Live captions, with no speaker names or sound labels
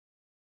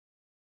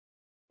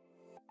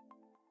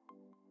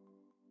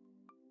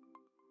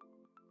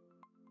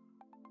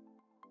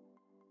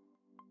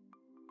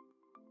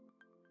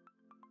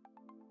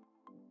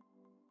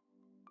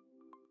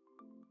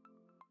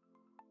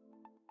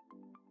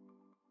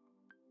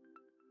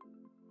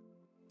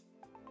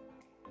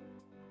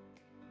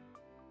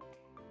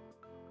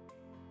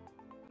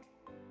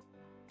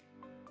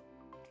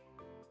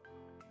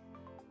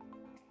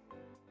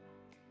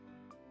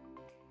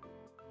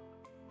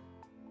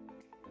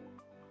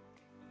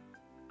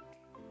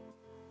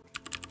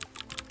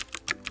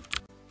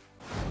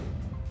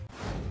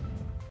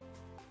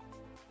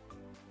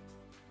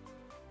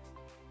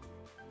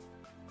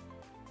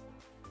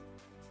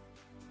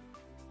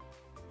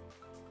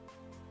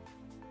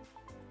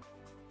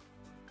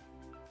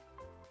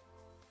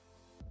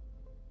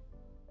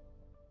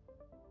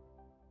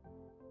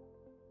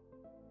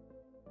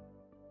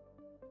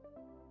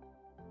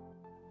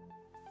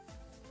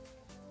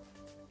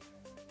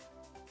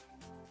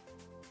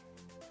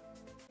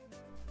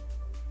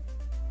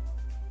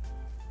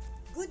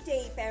Good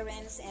day,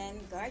 parents and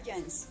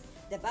guardians.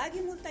 The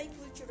Baguio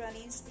Multicultural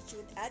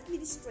Institute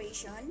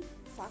Administration,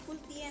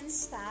 faculty and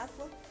staff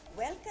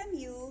welcome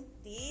you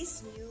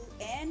this new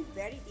and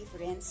very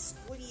different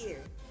school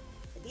year.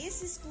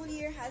 This school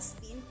year has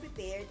been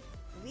prepared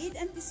with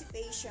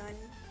anticipation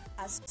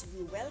as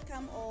we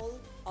welcome all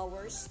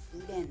our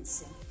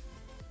students.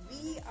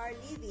 We are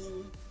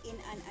living in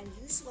an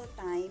unusual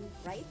time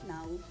right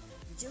now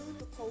due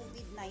to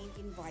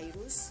COVID-19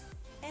 virus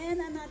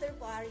and another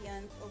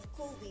variant of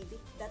COVID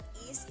that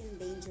is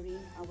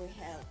endangering our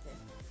health.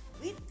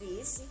 With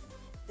this,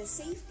 the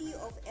safety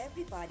of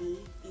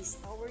everybody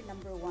is our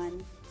number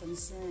one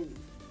concern.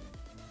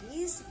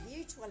 This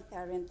virtual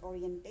parent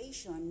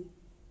orientation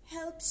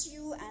helps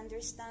you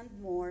understand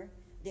more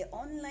the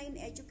online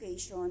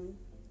education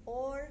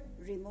or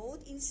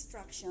remote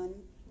instruction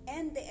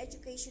and the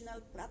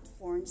educational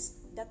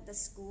platforms that the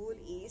school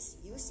is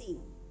using.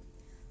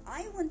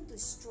 I want to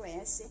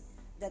stress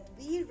that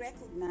we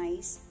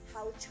recognize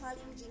how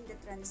challenging the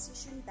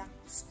transition back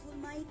to school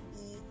might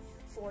be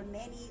for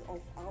many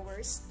of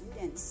our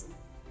students.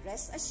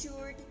 Rest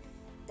assured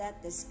that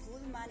the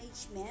school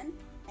management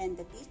and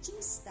the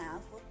teaching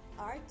staff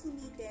are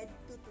committed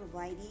to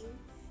providing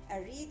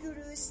a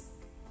rigorous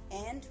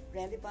and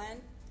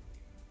relevant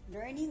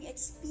learning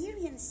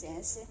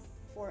experiences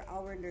for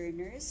our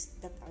learners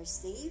that are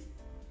safe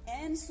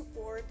and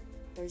support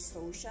their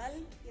social,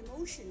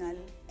 emotional,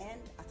 and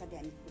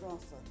academic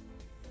growth.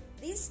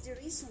 This is the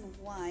reason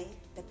why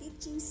the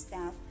teaching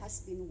staff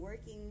has been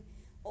working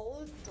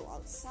all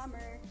throughout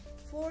summer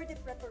for the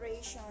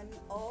preparation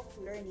of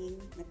learning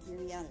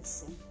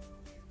materials.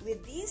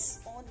 With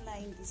this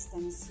online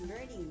distance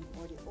learning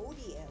or the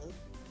ODL,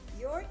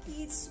 your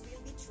kids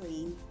will be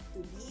trained to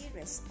be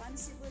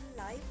responsible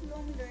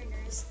lifelong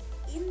learners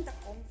in the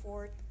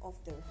comfort of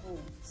their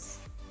homes.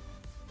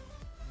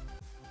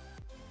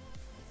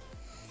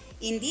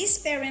 In this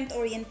parent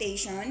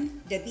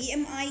orientation, the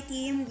BMI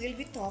team will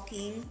be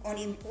talking on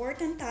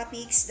important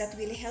topics that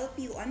will help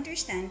you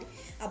understand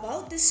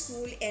about the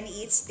school and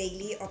its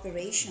daily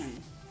operation.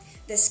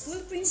 The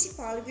school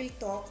principal will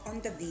talk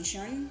on the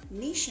vision,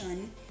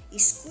 mission,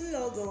 school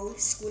logo,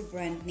 school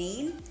brand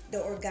name,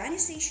 the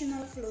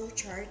organizational flow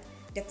chart,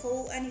 the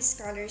Co-an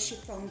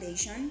Scholarship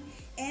Foundation,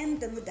 and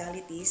the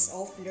modalities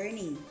of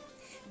learning.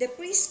 The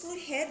preschool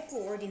head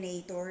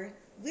coordinator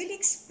will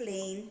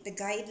explain the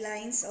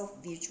guidelines of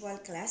virtual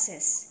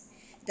classes.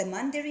 The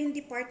Mandarin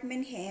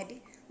department head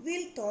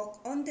will talk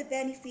on the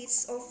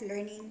benefits of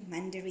learning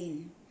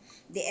Mandarin.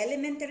 The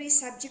elementary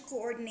subject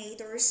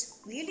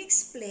coordinators will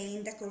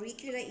explain the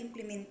curricular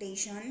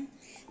implementation,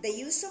 the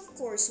use of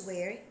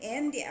courseware,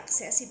 and the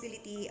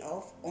accessibility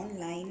of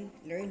online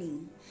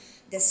learning.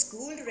 The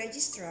school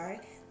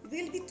registrar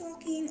will be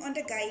talking on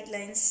the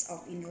guidelines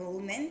of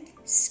enrollment,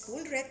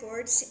 school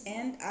records,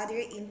 and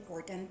other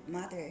important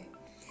matter.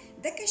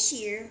 The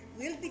cashier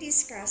will be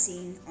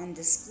discussing on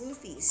the school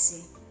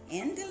fees.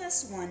 And the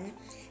last one,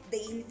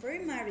 the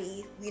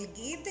infirmary will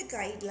give the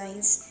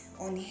guidelines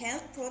on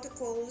health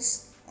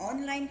protocols,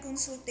 online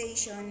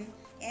consultation,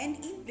 and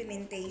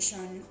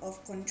implementation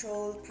of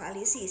control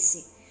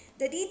policies.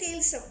 The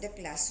details of the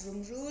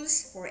classroom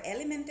rules for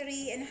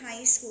elementary and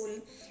high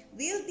school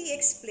will be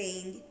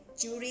explained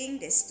during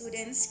the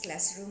students'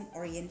 classroom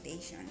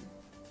orientation.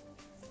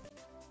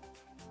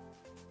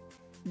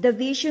 The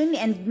vision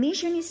and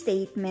mission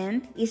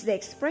statement is the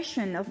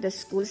expression of the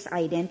school's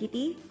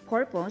identity,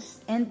 purpose,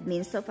 and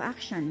means of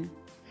action.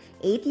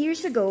 8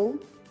 years ago,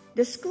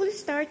 the school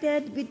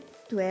started with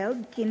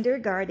 12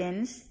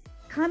 kindergartens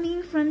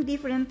coming from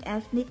different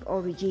ethnic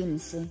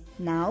origins.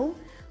 Now,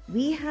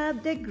 we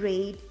have the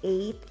grade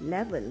 8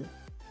 level.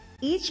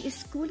 Each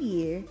school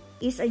year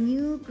is a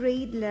new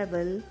grade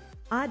level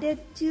added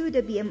to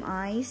the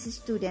BMI's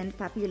student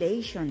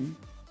population.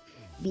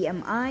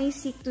 BMI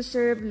seek to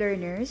serve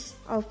learners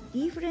of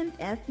different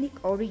ethnic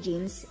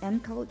origins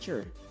and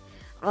culture.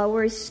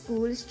 Our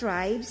school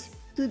strives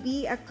to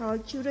be a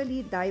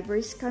culturally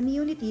diverse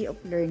community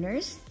of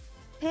learners,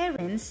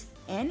 parents,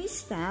 and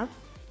staff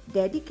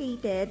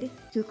dedicated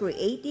to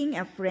creating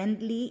a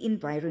friendly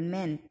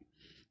environment.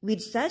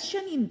 With such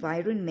an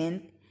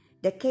environment,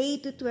 the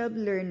K-12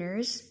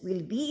 learners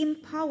will be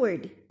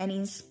empowered and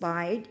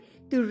inspired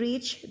to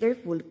reach their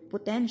full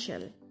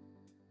potential.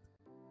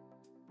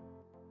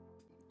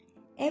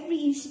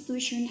 Every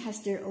institution has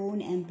their own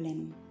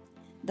emblem.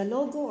 The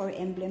logo or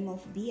emblem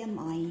of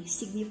BMI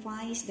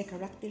signifies the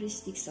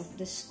characteristics of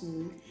the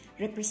school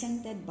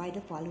represented by the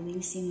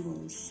following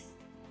symbols.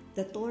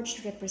 The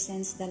torch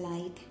represents the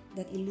light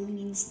that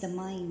illumines the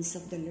minds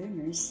of the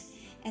learners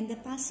and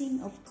the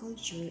passing of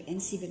culture and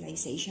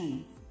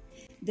civilization.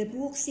 The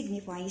book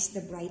signifies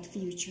the bright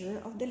future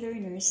of the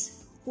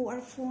learners who are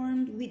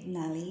formed with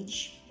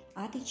knowledge,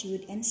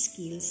 attitude, and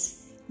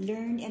skills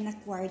learned and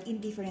acquired in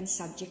different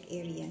subject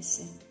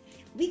areas.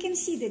 We can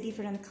see the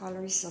different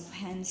colors of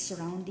hands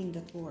surrounding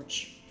the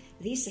torch.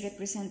 These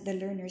represent the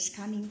learners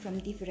coming from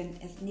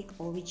different ethnic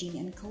origin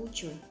and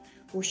culture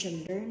who shall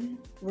learn,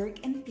 work,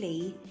 and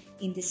play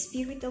in the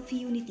spirit of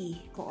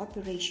unity,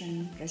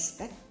 cooperation,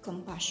 respect,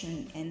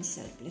 compassion, and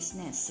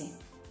selflessness.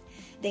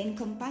 The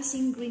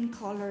encompassing green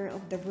color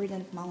of the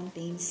verdant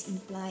mountains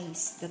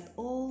implies that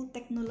all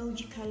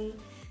technological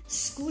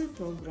school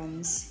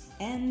programs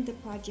and the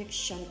projects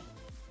shall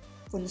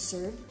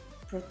conserve,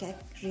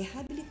 protect,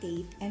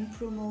 rehabilitate, and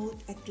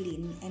promote a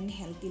clean and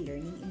healthy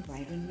learning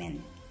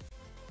environment.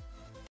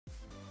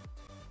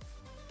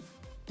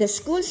 The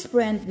school's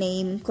brand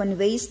name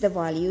conveys the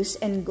values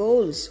and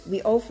goals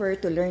we offer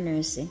to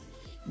learners.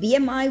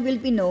 BMI will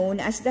be known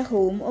as the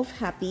home of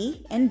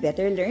happy and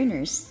better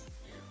learners.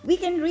 We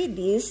can read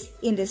this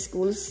in the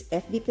school's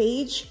FB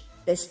page,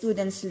 the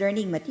students'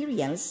 learning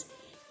materials,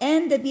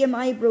 and the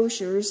BMI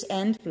brochures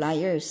and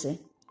flyers.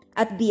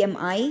 At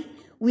BMI,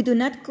 we do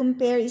not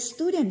compare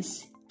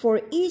students,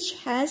 for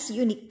each has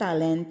unique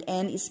talent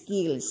and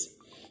skills.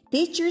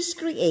 Teachers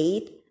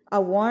create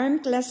a warm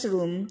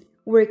classroom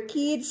where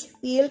kids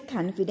feel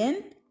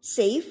confident,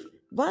 safe,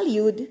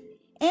 valued,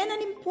 and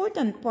an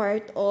important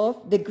part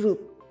of the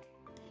group.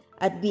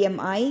 At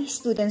BMI,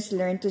 students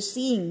learn to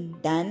sing,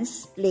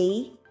 dance,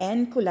 play,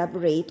 and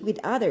collaborate with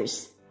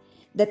others.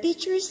 The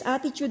teacher's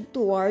attitude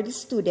toward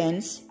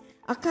students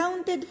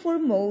accounted for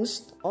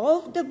most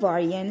of the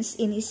variance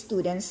in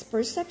students'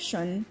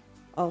 perception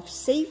of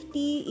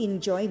safety,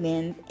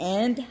 enjoyment,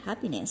 and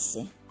happiness.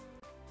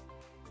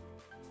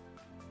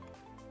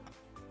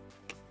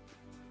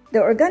 The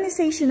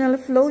organizational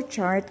flow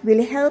chart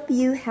will help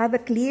you have a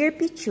clear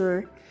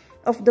picture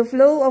of the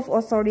flow of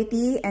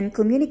authority and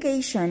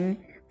communication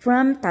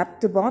from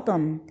top to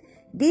bottom.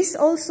 This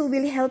also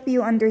will help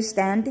you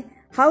understand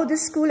how the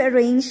school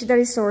arranged the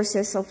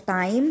resources of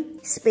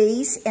time,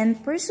 space,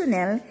 and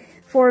personnel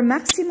for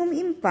maximum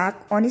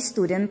impact on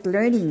student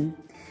learning.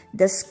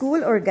 The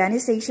school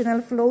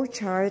organizational flow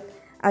chart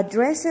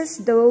addresses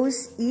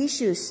those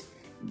issues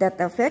that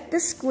affect the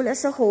school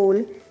as a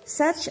whole,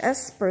 such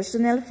as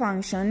personnel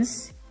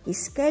functions,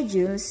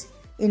 schedules,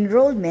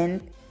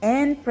 enrollment,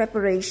 and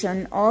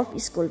preparation of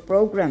school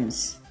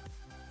programs.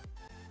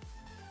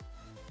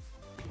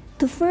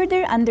 To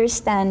further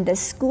understand the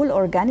school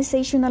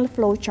organizational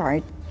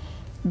flowchart,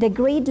 the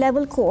grade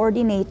level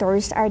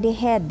coordinators are the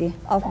head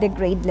of the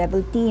grade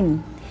level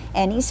team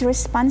and is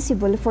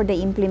responsible for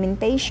the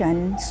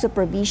implementation,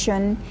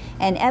 supervision,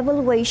 and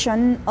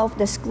evaluation of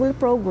the school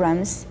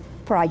programs,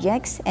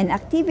 projects, and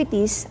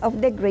activities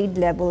of the grade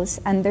levels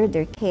under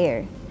their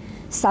care.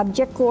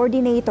 Subject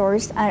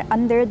coordinators are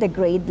under the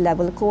grade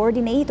level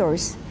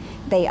coordinators.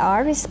 They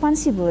are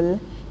responsible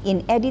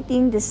in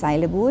editing the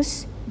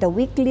syllabus, the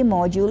weekly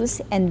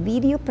modules, and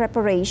video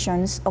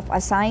preparations of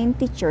assigned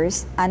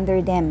teachers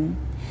under them.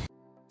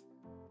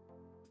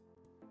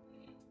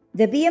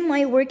 The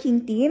BMI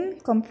working team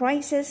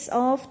comprises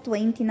of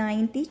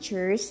 29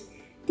 teachers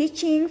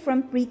teaching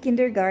from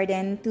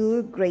pre-kindergarten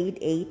to grade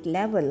 8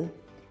 level.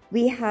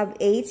 We have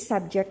 8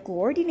 subject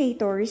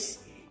coordinators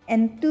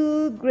and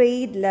 2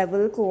 grade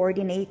level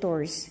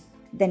coordinators.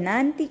 The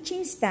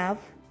non-teaching staff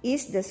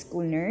is the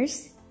school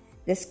nurse,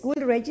 the school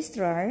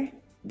registrar,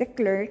 the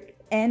clerk,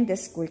 and the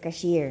school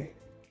cashier.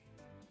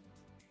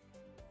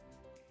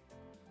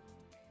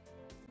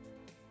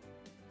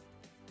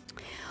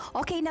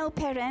 Okay, now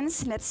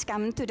parents, let's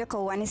come to the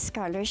COAN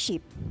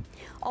scholarship.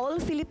 All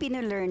Filipino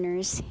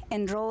learners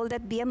enrolled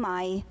at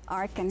BMI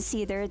are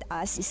considered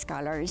as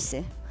scholars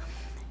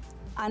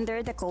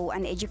under the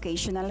COAN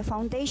Educational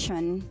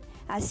Foundation,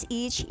 as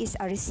each is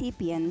a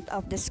recipient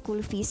of the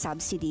school fee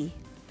subsidy.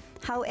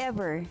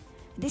 However,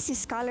 this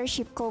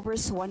scholarship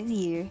covers 1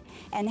 year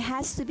and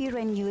has to be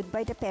renewed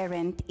by the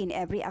parent in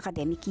every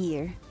academic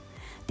year.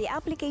 The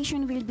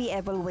application will be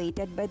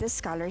evaluated by the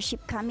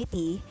scholarship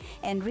committee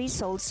and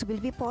results will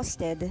be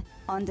posted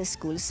on the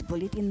school's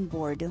bulletin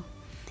board.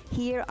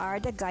 Here are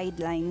the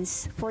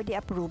guidelines for the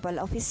approval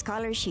of a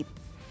scholarship.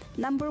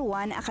 Number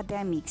 1,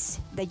 academics.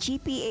 The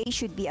GPA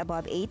should be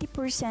above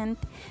 80%,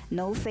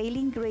 no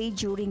failing grade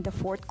during the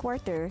 4th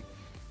quarter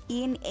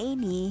in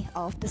any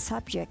of the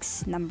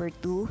subjects. Number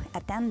 2,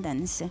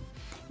 attendance.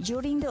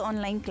 During the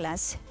online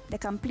class, the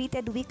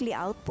completed weekly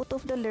output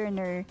of the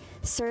learner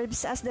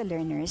serves as the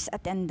learner's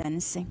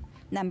attendance.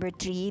 Number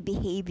 3,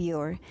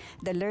 behavior.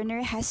 The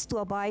learner has to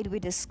abide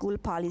with the school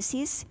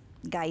policies,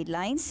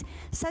 guidelines,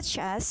 such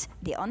as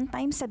the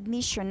on-time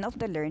submission of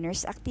the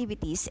learner's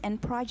activities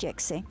and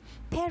projects.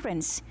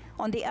 Parents,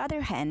 on the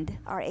other hand,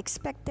 are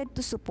expected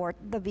to support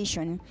the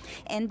vision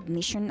and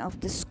mission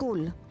of the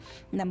school.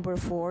 Number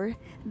 4,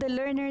 the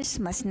learners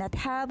must not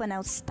have an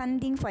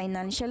outstanding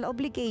financial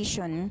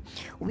obligation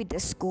with the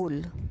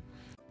school.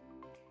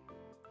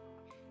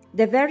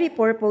 The very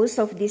purpose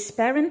of this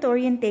parent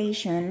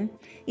orientation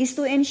is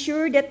to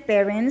ensure that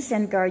parents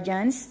and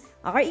guardians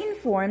are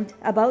informed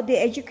about the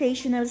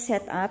educational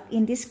setup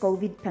in this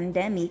COVID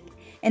pandemic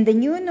and the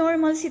new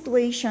normal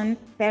situation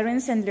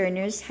parents and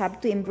learners have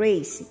to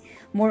embrace.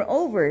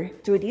 Moreover,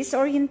 through this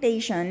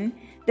orientation,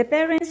 the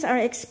parents are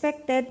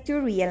expected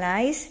to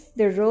realize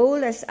their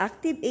role as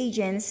active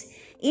agents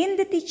in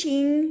the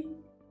teaching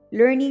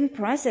learning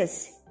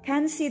process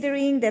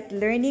considering that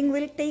learning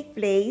will take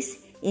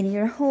place in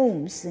your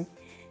homes.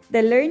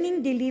 The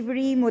learning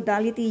delivery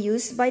modality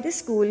used by the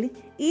school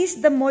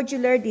is the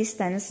modular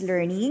distance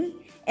learning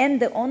and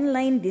the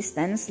online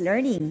distance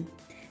learning.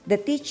 The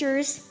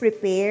teachers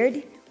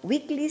prepared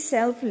weekly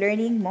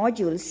self-learning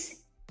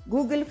modules,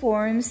 Google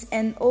Forms,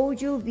 and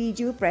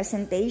audio-video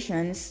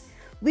presentations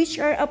which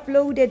are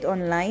uploaded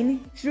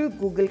online through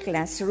Google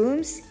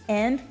Classrooms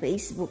and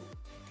Facebook.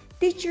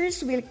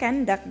 Teachers will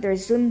conduct their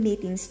Zoom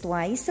meetings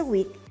twice a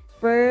week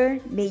per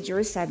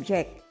major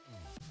subject.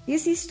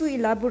 This is to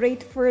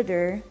elaborate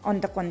further on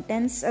the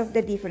contents of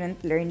the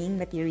different learning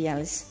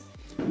materials.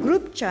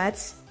 Group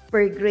chats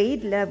per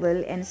grade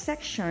level and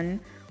section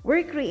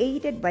were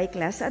created by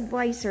class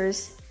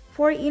advisors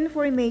for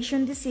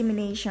information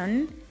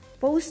dissemination,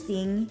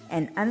 posting,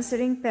 and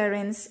answering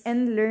parents'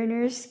 and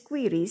learners'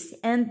 queries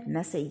and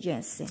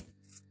messages.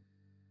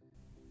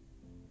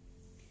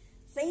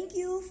 Thank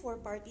you for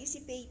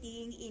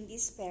participating in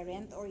this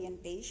parent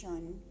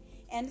orientation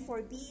and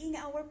for being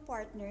our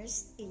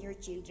partners in your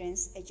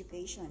children's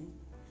education.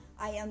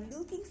 I am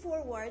looking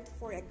forward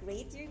for a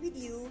great year with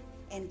you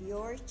and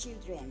your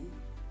children.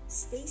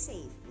 Stay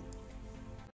safe.